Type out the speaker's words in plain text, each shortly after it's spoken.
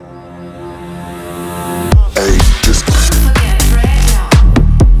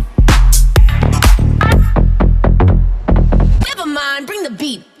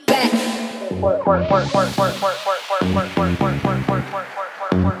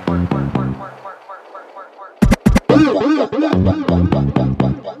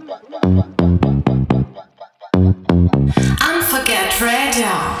Un4Get Radio.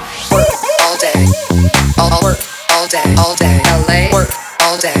 Work all day, work all day, LA. Work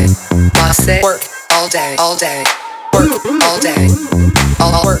all day, Marseille. Work all day, work all day,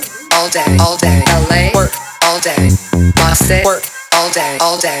 work all day, LA. Work all day, Marseille. Work all day, work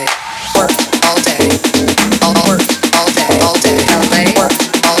all day, work all day, LA. Work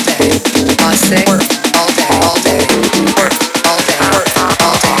all day, Marseille. Work all day, work all day, work all day, work all day,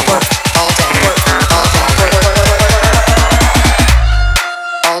 work all day,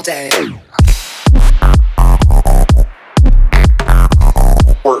 all day.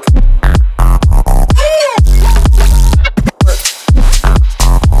 Work.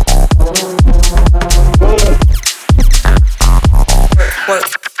 Work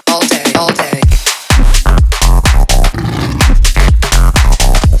all day, all day.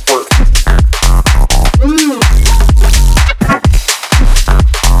 Work.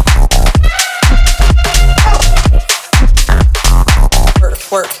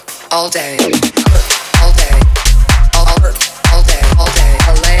 Work all day. Work all day. Work all day,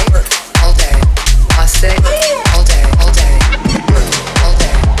 LA. Work all day. Marseille. All day, all day. Work all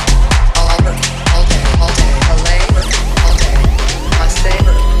day. Work all day, LA. Work all day. Marseille.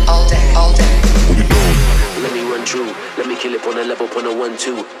 Work all day, all day. Let me run through, let me kill it on a level, on a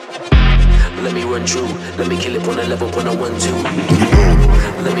 1-2. Let me run through, let me kill it on a level, on a 1-2.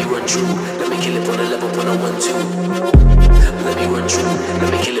 Let me run through, let me kill it on a level, on a 1-2. Let me run through,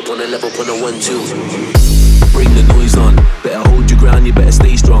 let me kill it on a level, on a 1-2. Bring the noise on, better hold your ground, you better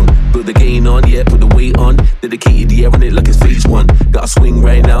stay strong. Put the gain on, yeah, put the weight on. Dedicated the air on it like it's phase 1. Got a swing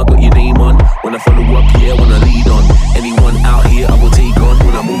right now, got your name on. When I follow up, yeah, when I lead on. Anyone out here, I will take on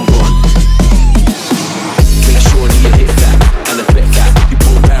when I move on. Make sure that you hit that and affect that. You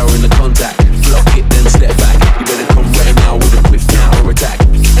put power in the contact. Block it, then step back. You better come right now with a quick counter attack.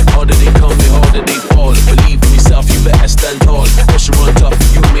 Harder they come, the harder they fall. Believe in yourself, you better stand tall. Pressure on top,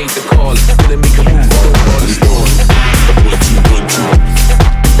 you made the call. Gonna make a move, don't call the storm. 1, 2, 1, 2.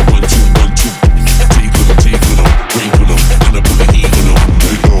 1, 2, 1, 2. Take with them, break with them, and I put the heat on them.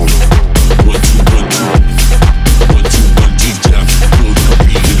 Let it go. 1, 2, 1, 2. 1, 2, 1, 2. Jab, build up,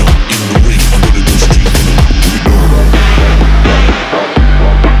 beat it up. In the ring, I'm gonna go street on them. Let it go.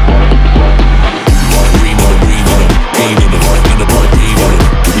 Breathe on them, gain on them, and I put the heat on them.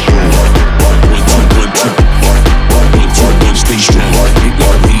 Let it go. 1, 2, 1, 2. 1, 2, 1, stay strong. Hit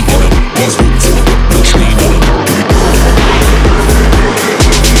like a heat on them. He's hooked up, no stain on them. Let it go.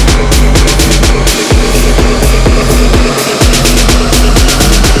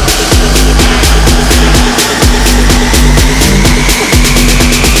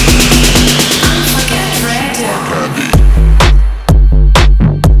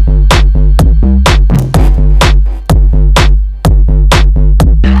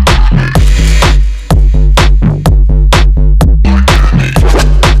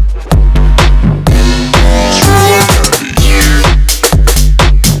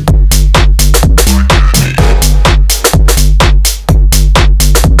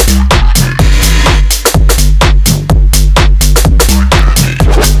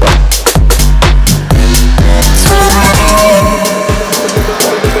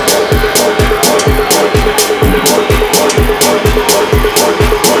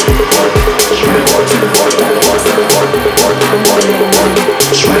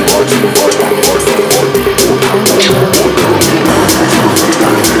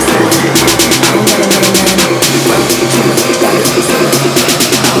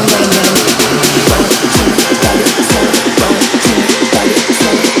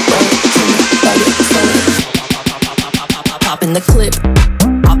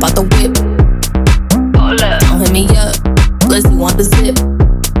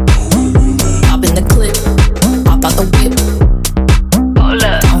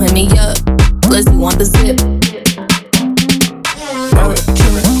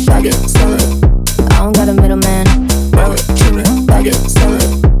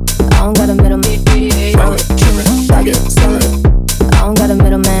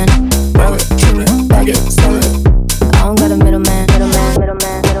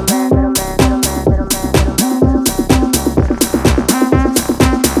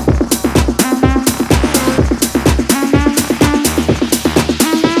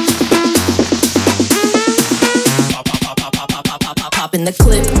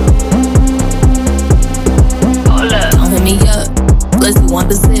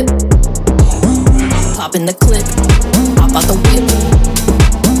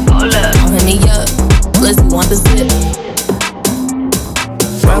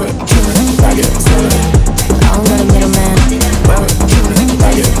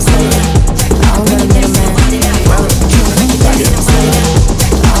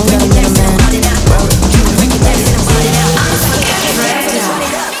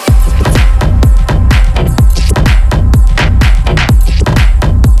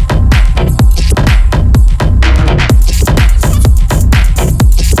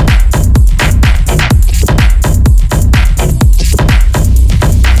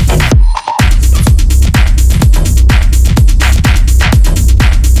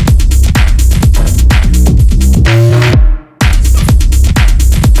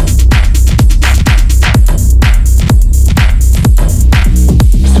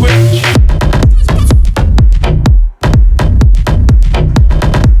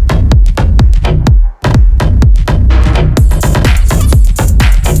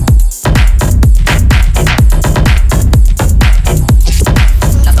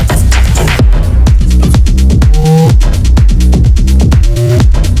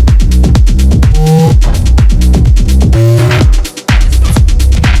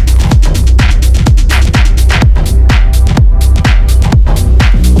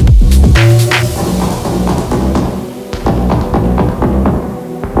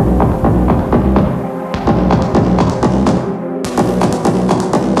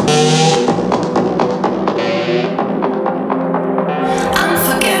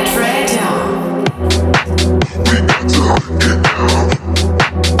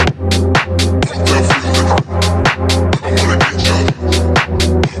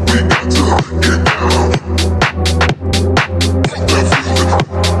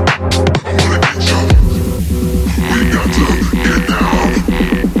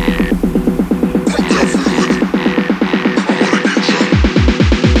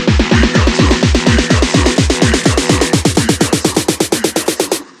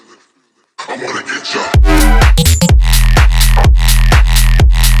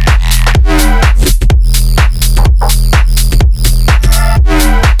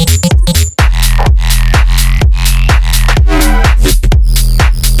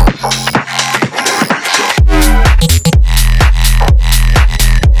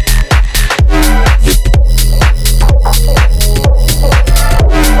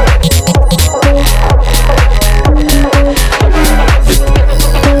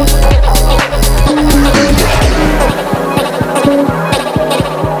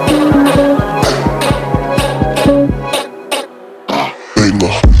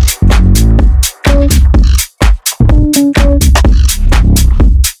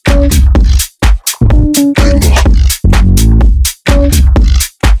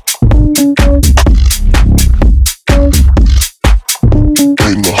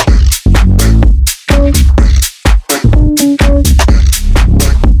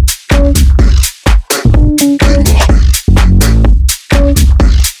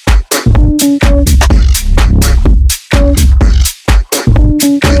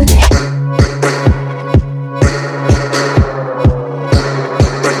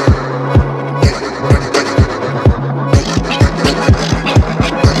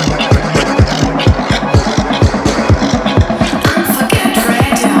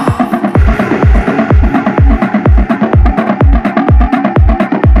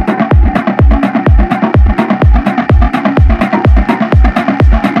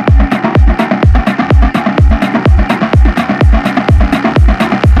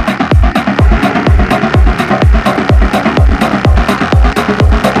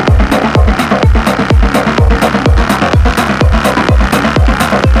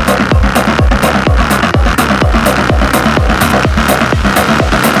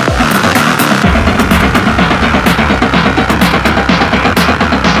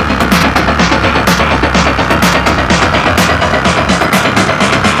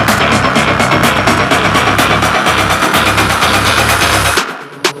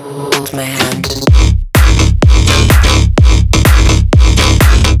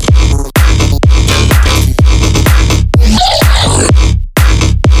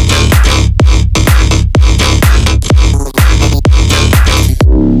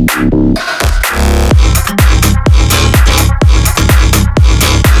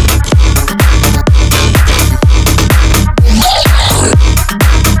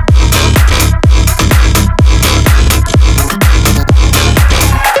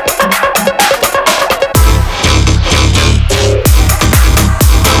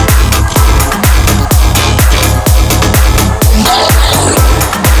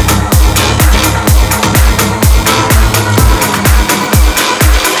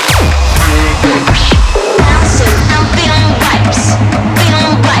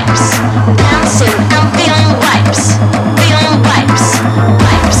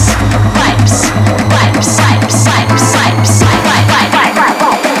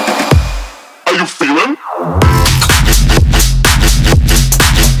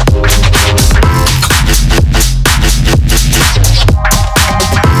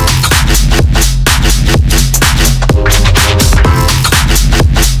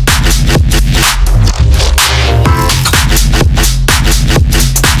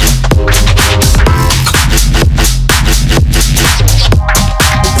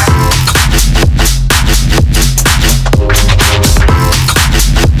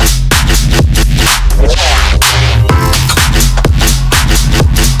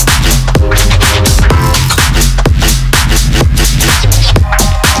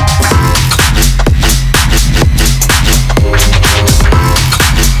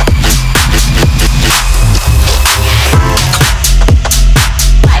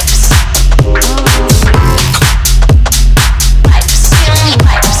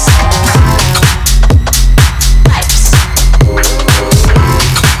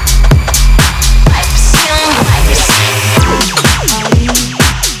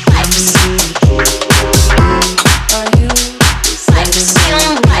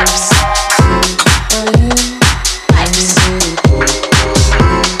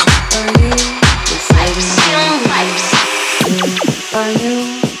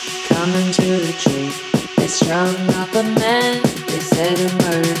 coming to the tree. They strung up a man, they said a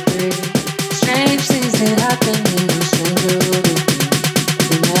murder free. Strange things that happen in a stranger would have been.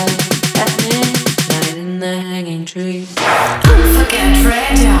 They met at midnight in the hanging tree. Un4Get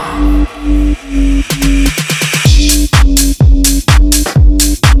Radio.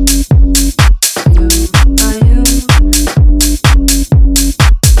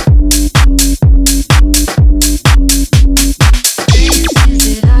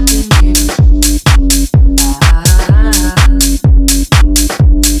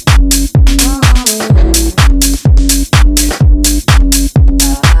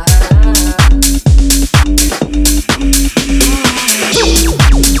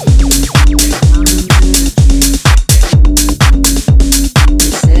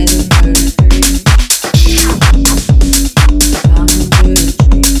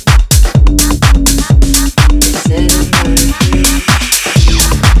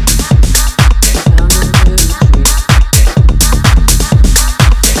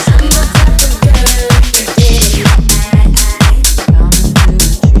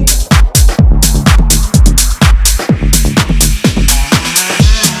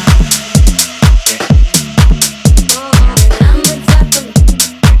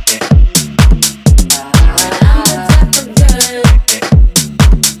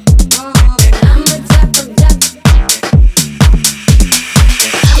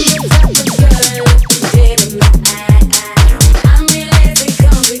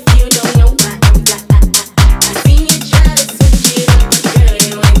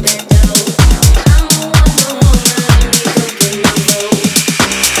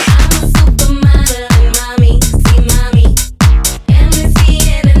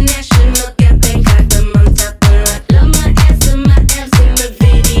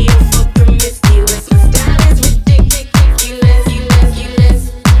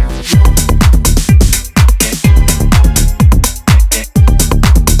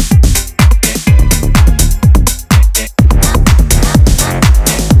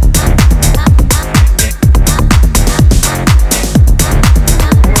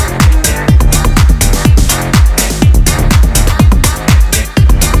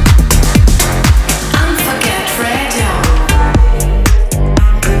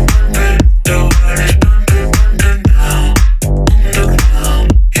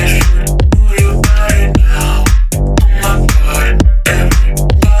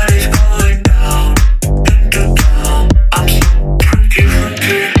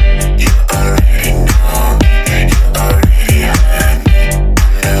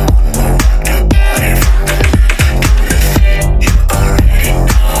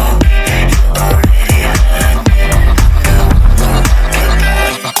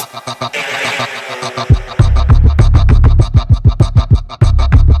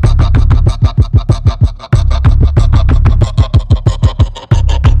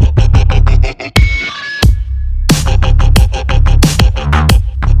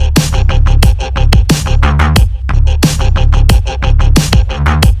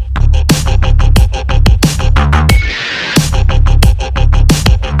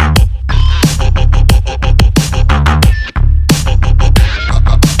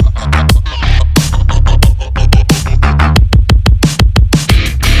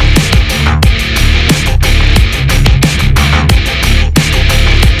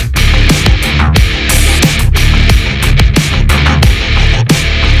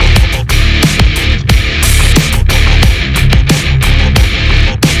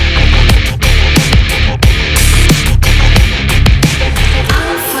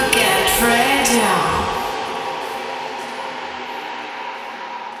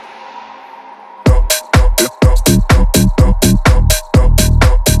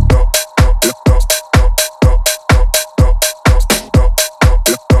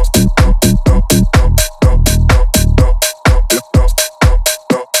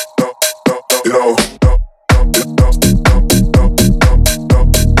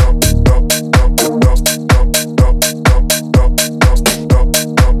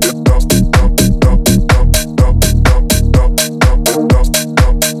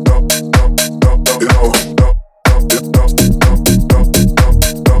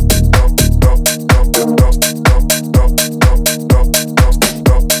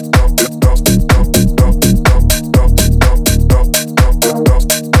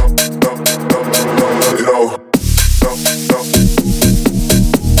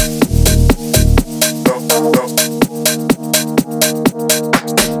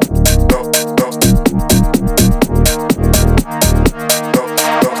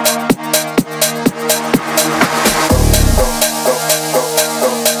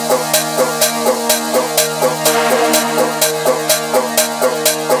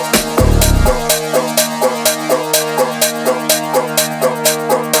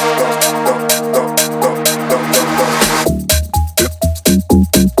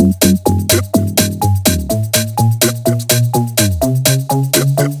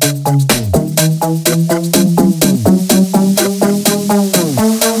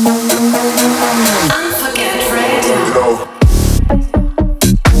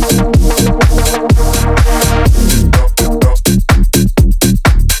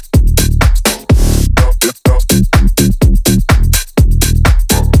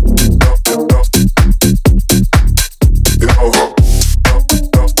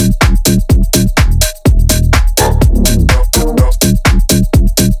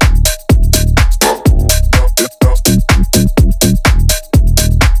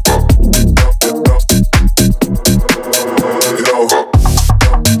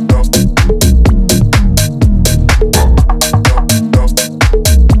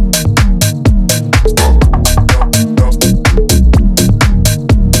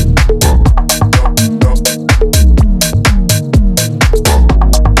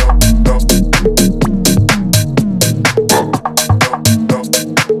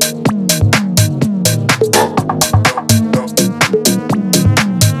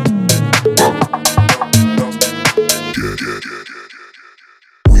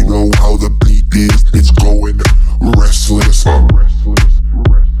 how the beat is, it's going restless.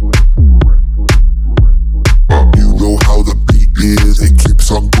 You know how the beat is, it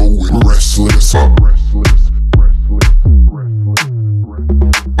keeps on going restless.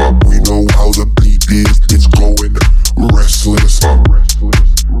 We know how the beat is, it's going restless.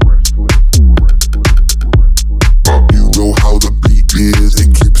 You know how the beat is,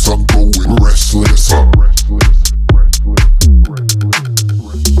 it keeps on going restless.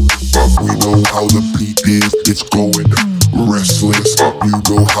 We know how the beat is, it's going restless. You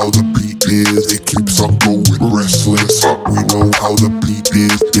know how the beat is, it keeps on going restless. We know how the beat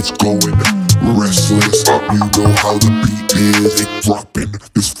is, it's going restless. You know how the beat is, it's dropping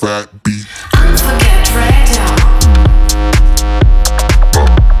this fat beat. Un4Get Radio.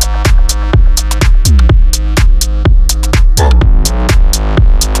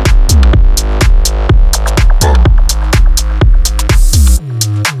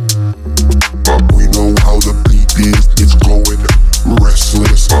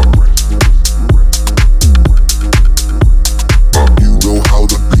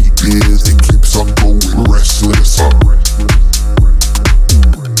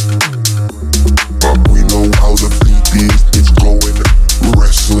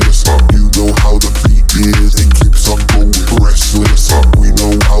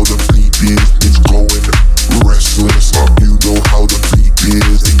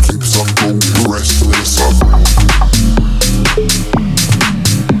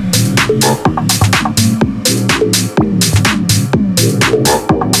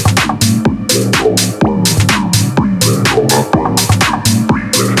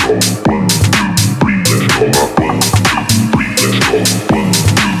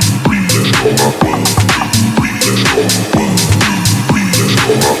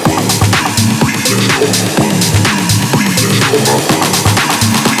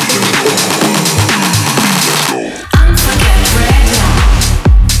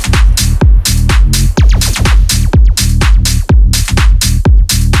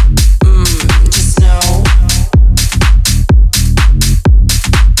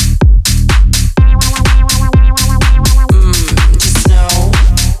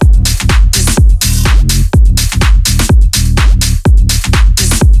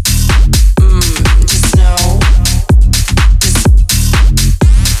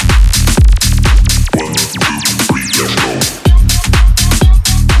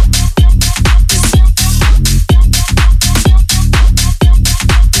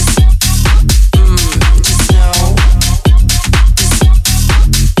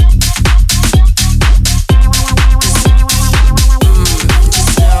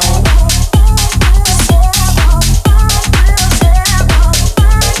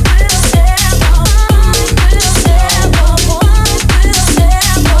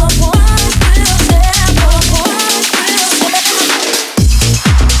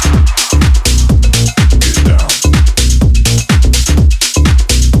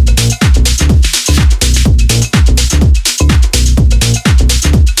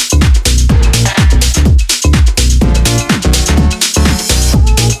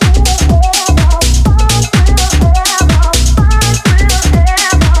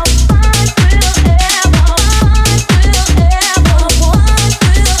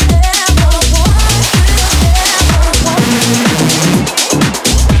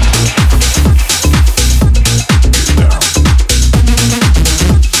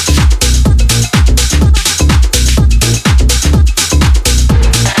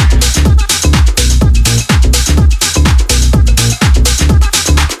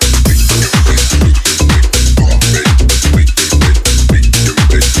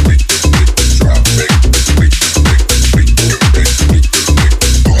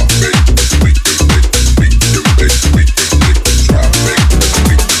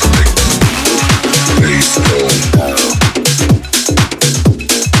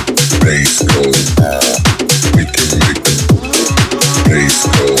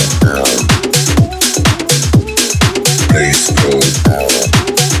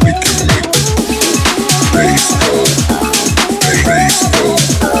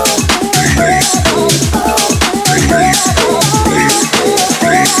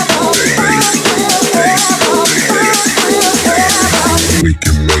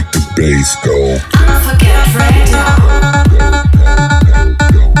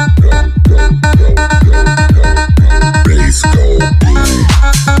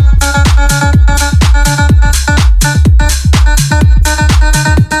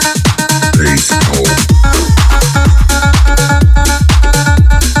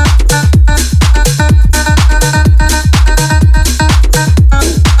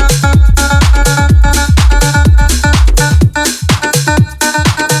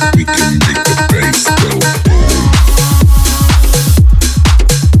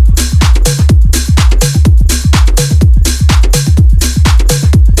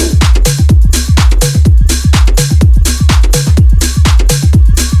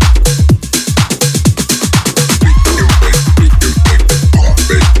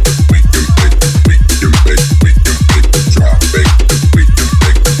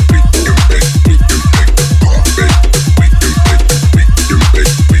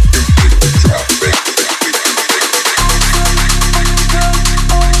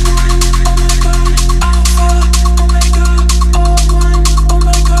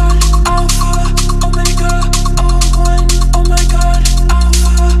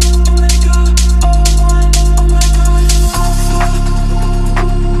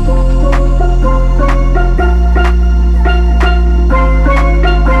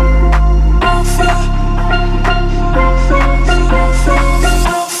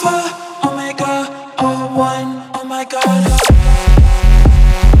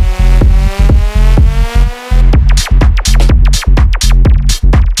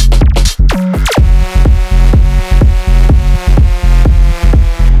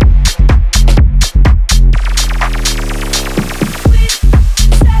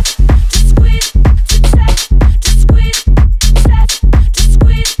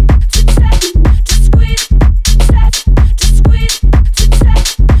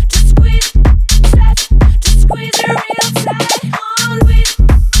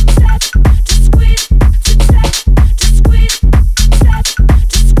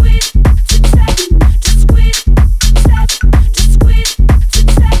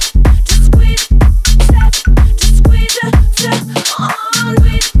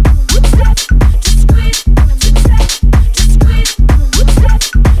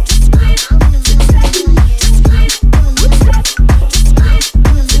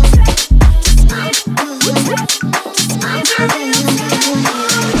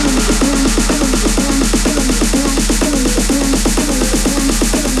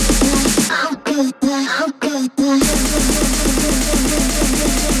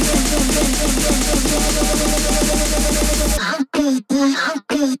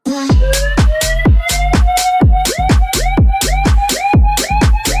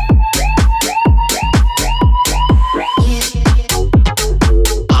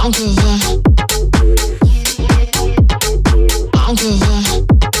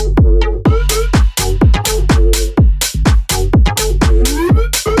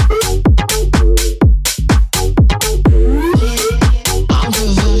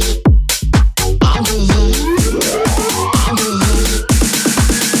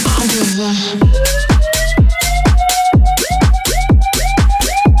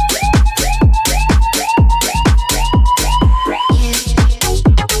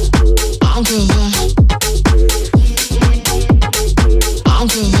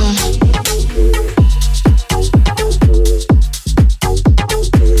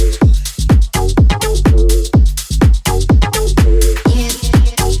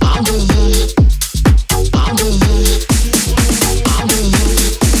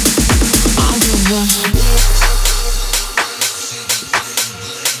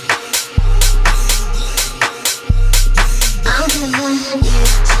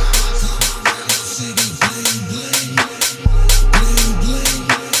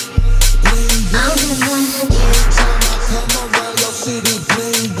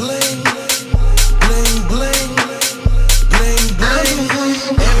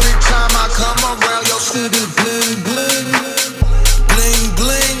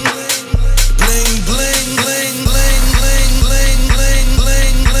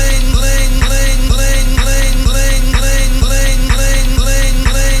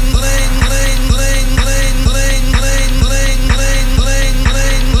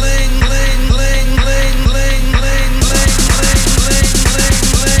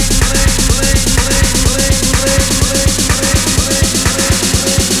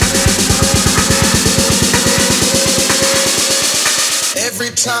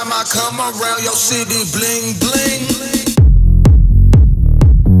 come around your city, bling bling.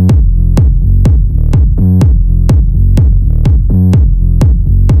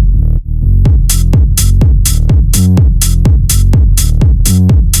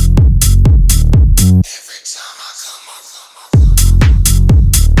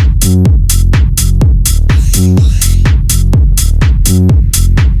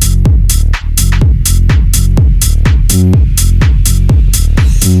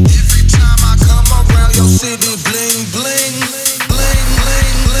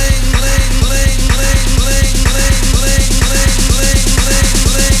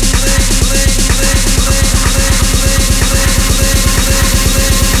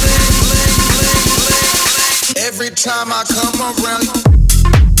 Every time I come around.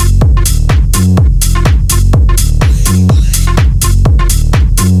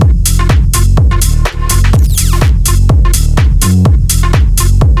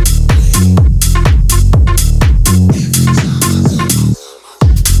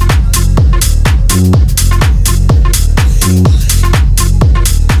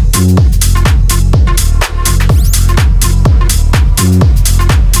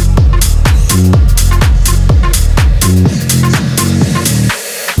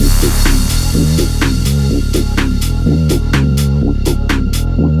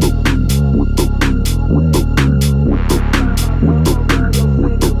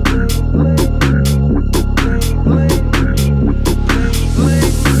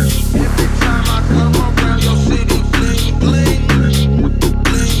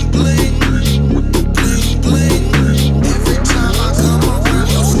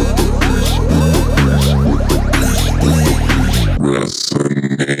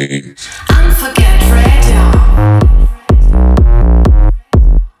 Un4Get Radio.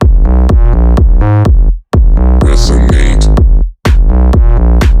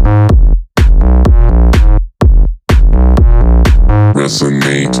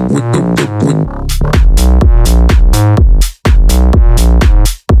 Resonate with the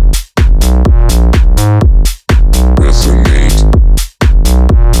resonate.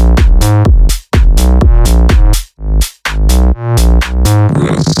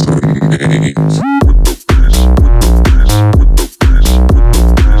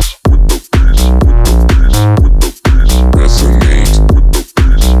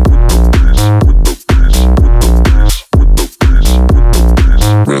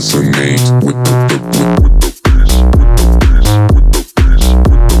 Resonate with the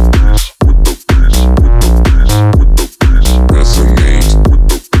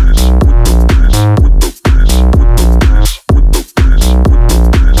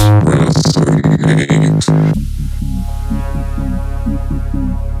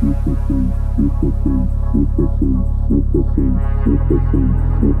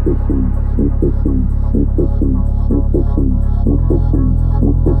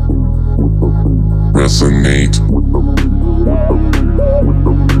resonate.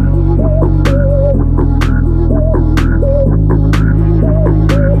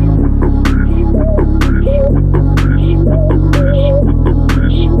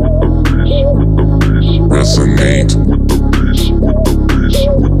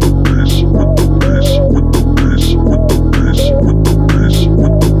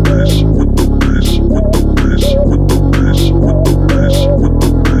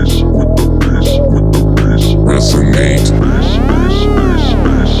 Resonate.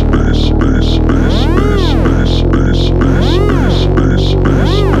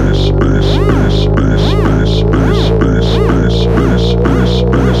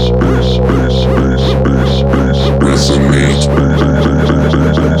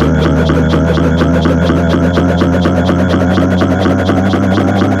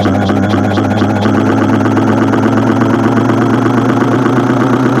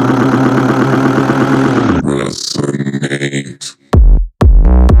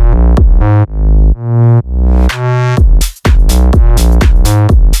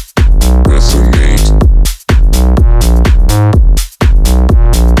 Resonate.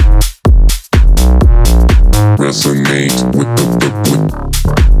 Resonate with the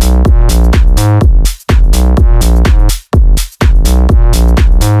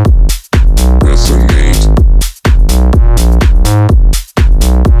resonate.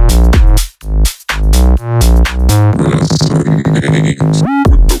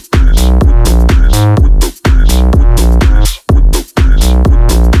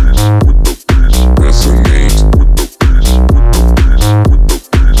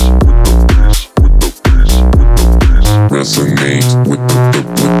 Resonate.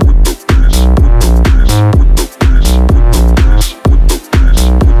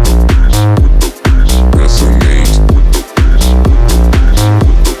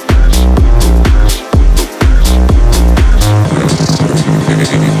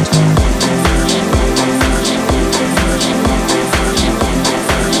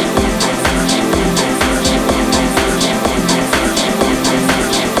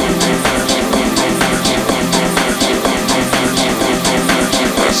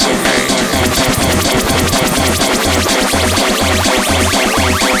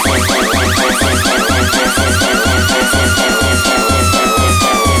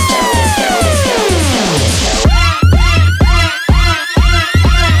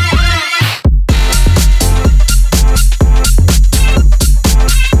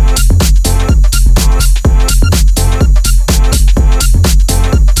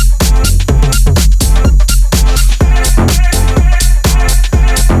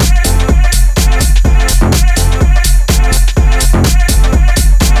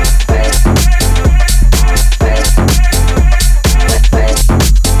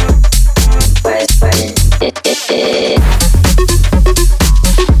 Un4Get.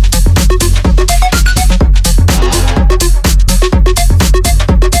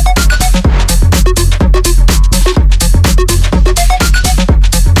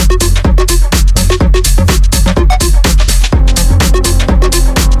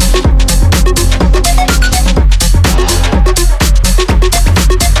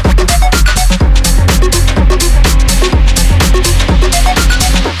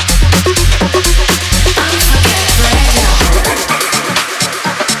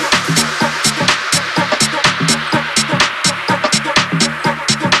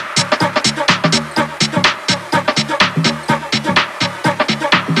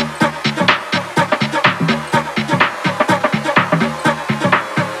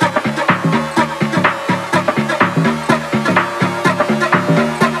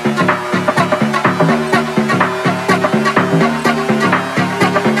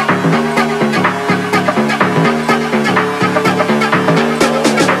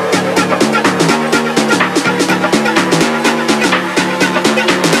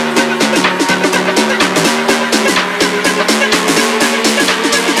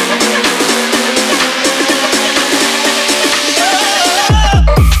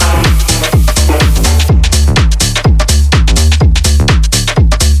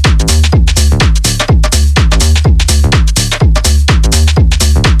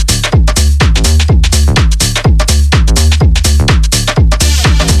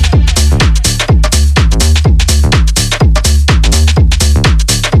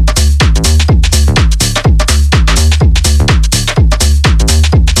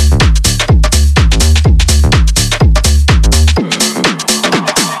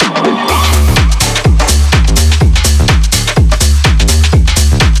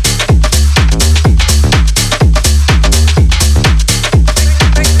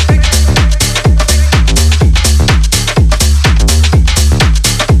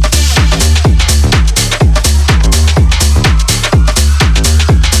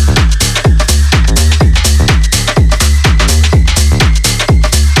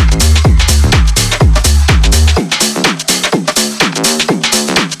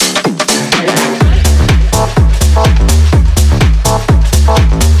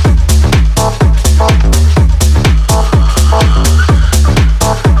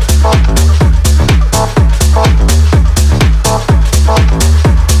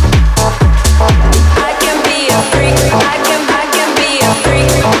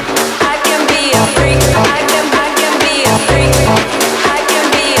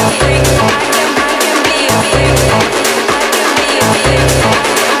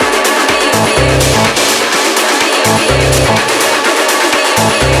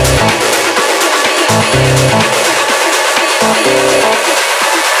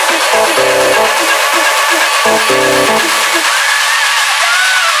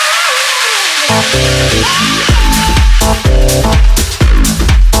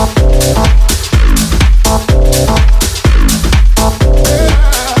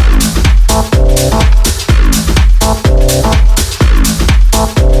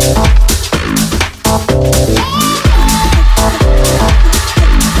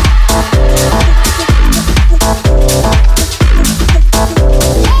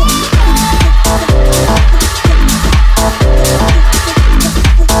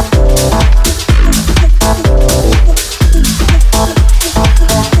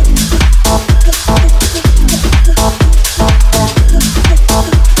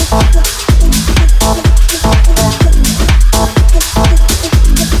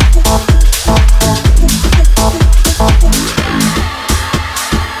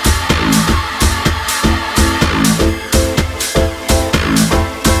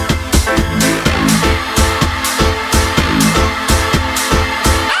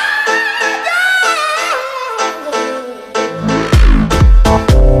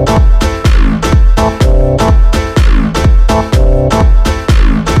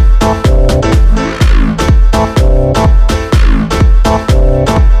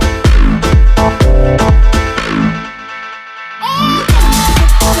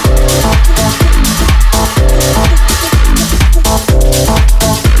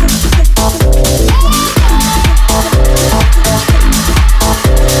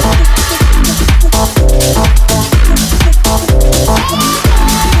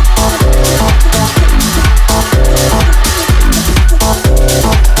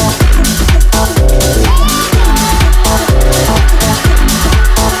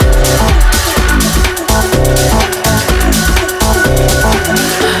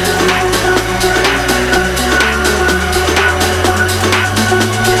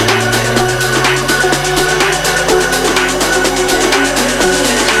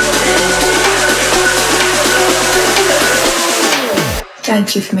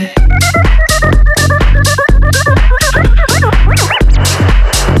 dance with me.